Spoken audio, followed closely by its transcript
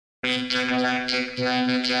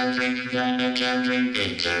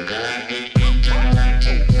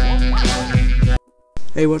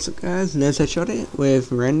Hey, what's up guys, NEZ shot it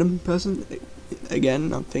with random person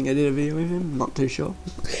again. I think I did a video with him, not too sure.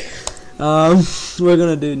 We're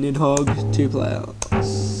gonna do Nidhogg 2-player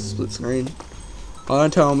split screen. Oh,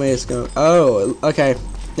 don't tell me it's gonna, oh, okay,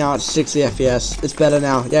 now it's 60 FPS, it's better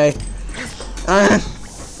now, yay.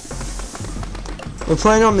 We're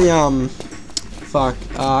playing on the, fuck,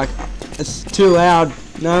 it's too loud,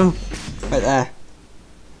 no, right there.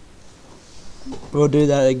 We'll do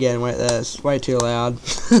that again, wait there, it's way too loud.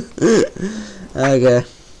 Okay.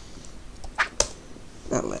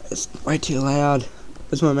 It's way too loud.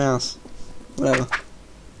 Where's my mouse? Whatever.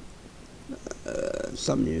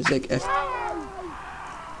 Some music.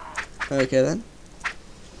 Okay then.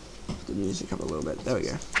 The music up a little bit, there we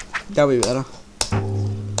go. That'll be better.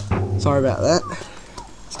 Sorry about that.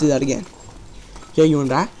 Let's do that again. Yeah, you wanna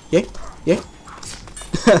die? Yeah? Yeah?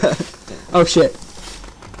 Oh shit.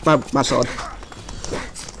 My sword.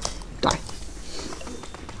 Die.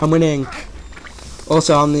 I'm winning.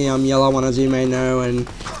 Also, I'm the yellow one, as you may know, and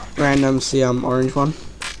random's the orange one.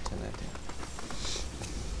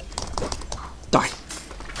 Die.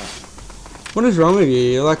 What is wrong with you?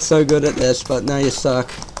 You're like so good at this, but now you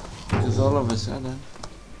suck. Because all of a sudden.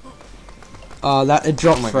 It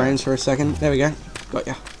dropped frames for a second. There we go. Got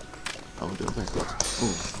ya. I'll do it backwards.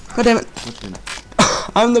 Ooh. God damn it. What's in it?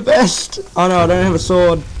 I'm the best. Oh no, I don't have a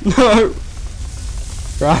sword. No.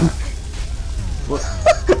 Run. What?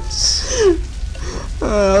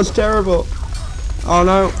 That was terrible. Oh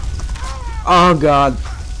no. Oh god.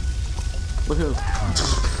 Woohoo.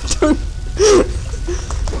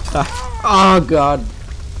 Oh god.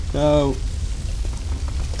 No.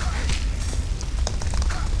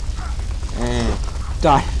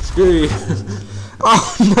 Die. Screw you.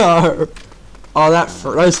 Oh no. Oh,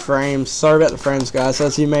 those frames. Sorry about the frames, guys.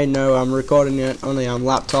 As you may know, I'm recording it on a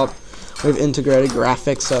laptop with integrated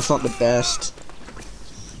graphics, so it's not the best.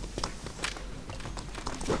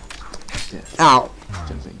 Ow.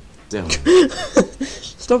 Jumping. Down.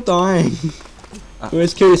 Stop dying. You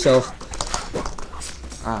just kill yourself.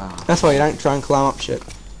 That's why you don't try and climb up shit.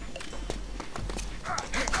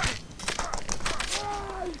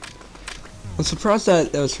 I'm surprised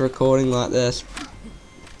that it was recording like this.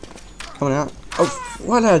 Coming out. Oh,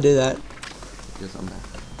 why did I do that? Yes, I'm back.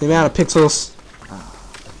 The amount of pixels.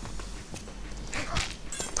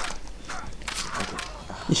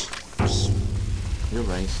 You're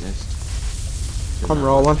racist. I'm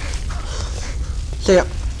rolling. See ya.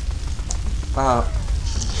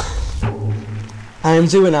 I am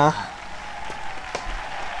the winner.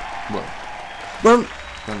 What? Worm.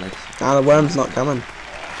 Nah, the worm's not coming.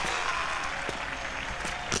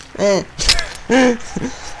 Eh.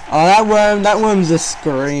 Oh, that worm just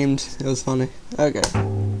screamed. It was funny. Okay.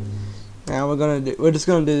 Now we're just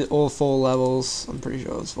gonna do all 4 levels. I'm pretty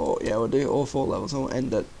sure it's 4. Yeah, we'll do all 4 levels and we'll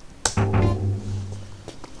end it.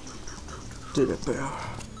 Did it, boo.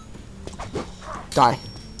 Die.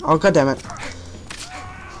 Oh, god damn it.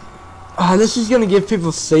 Oh, this is gonna give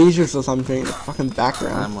people seizures or something in the fucking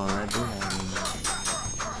background. I'm already having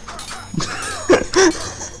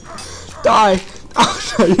Die.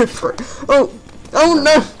 Oh, no, you're free. Oh. Oh,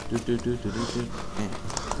 no.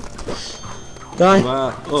 Die.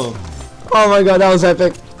 Wow. Oh. Oh my god, that was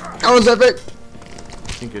epic. That was epic.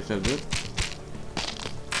 I think you're so good.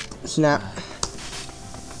 Snap.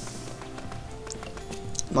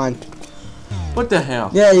 Mine. What the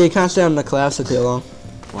hell? Yeah, you can't stay on the clouds for too long.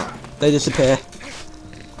 What? They disappear.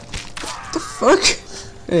 What the fuck?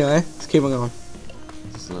 Anyway, let's keep on going.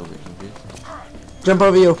 Just a little bit confused. Jump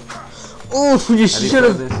over you. Oh, you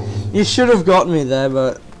should have got me there,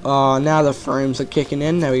 but now the frames are kicking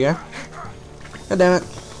in. There we go. God damn it.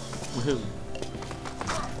 Woohoo.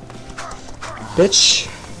 Bitch.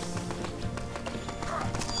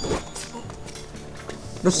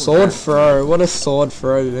 What a sword throw. What a sword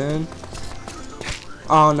throw, man.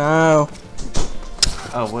 Oh no.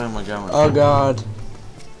 Oh, where am I going? Oh god.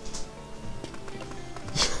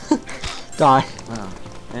 Die. Wow.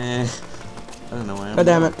 I don't know where I am. God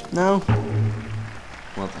damn it. No.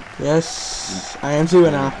 Well then. Yes. I am the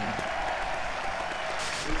winner.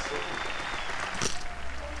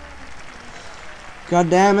 God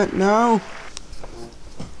damn it. No.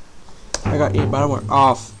 I got eaten by the worm.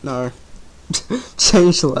 Off. No.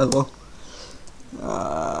 Change the level.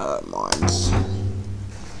 Mines.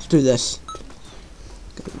 Let's do this.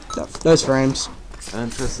 Those frames. I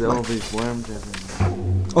don't trust all these worms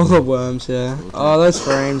everywhere. All the worms, yeah. Oh, those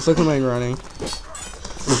frames. Look at me running.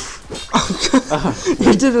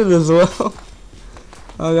 You did it as well.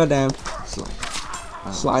 Oh, goddamn. Slice.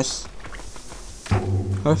 Slice.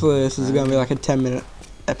 Hopefully this is gonna be like a 10-minute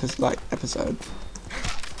episode.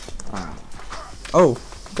 Oh,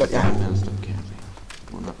 got ya. I'm gonna stop camping.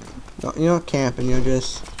 Well, not really. No, you're not camping. You're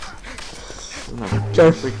just. No,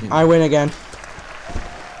 Go. freaking. I win again.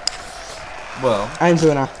 Well, I'm the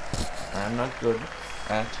winner. I'm not good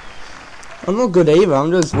at. I'm not good either.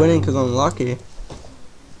 I'm just winning because I'm lucky.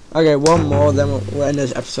 Okay, one more, then we'll end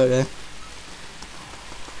this episode here.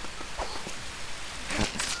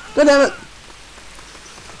 God damn it!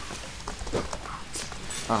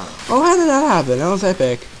 Oh, how did that happen? That was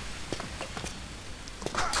epic.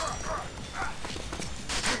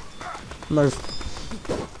 Move.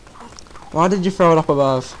 Why did you throw it up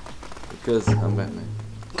above? Because I'm Batman.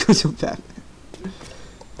 Because you're Batman.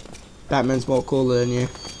 Batman's more cooler than you.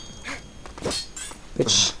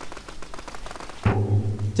 Bitch.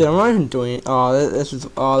 Dude, I'm not even doing it. Oh, this is.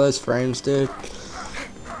 Oh, those frames, dude.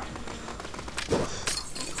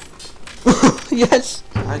 Yes!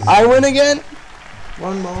 I win again?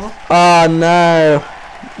 One more. Oh, no.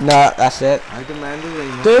 No, that's it. I demand a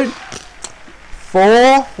rematch. Dude,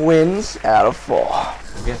 4 wins out of 4. Well,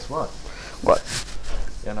 guess what? What?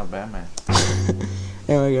 You're not Batman.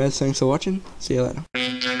 Anyway, guys, thanks for watching. See you later.